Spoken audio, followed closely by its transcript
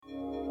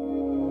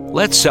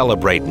Let's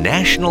celebrate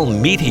National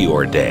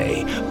Meteor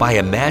Day by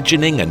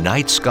imagining a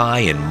night sky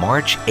in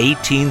March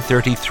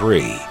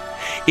 1833.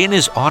 In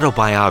his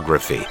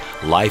autobiography,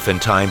 Life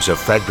and Times of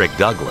Frederick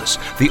Douglass,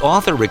 the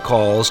author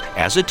recalls,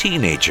 as a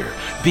teenager,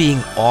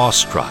 being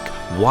awestruck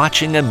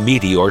watching a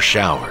meteor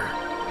shower.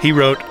 He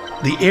wrote,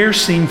 "The air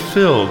seemed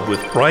filled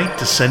with bright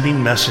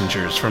descending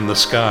messengers from the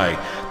sky,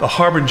 the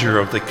harbinger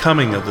of the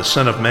coming of the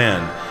Son of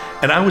Man,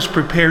 and I was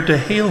prepared to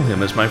hail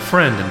him as my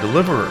friend and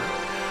deliverer.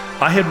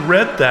 I had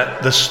read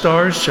that the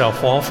stars shall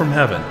fall from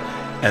heaven,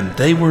 and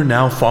they were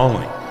now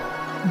falling."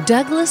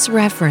 Douglas'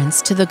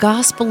 reference to the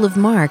Gospel of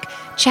Mark,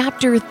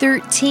 chapter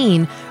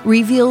 13,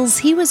 reveals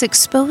he was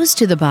exposed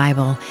to the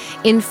Bible.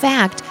 In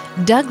fact,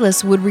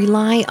 Douglas would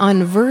rely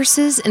on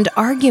verses and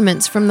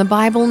arguments from the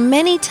Bible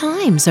many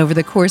times over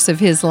the course of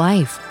his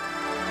life.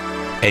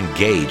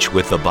 Engage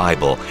with the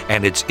Bible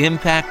and its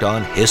impact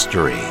on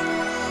history.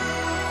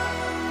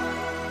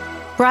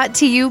 Brought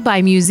to you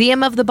by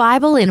Museum of the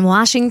Bible in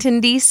Washington,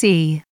 D.C.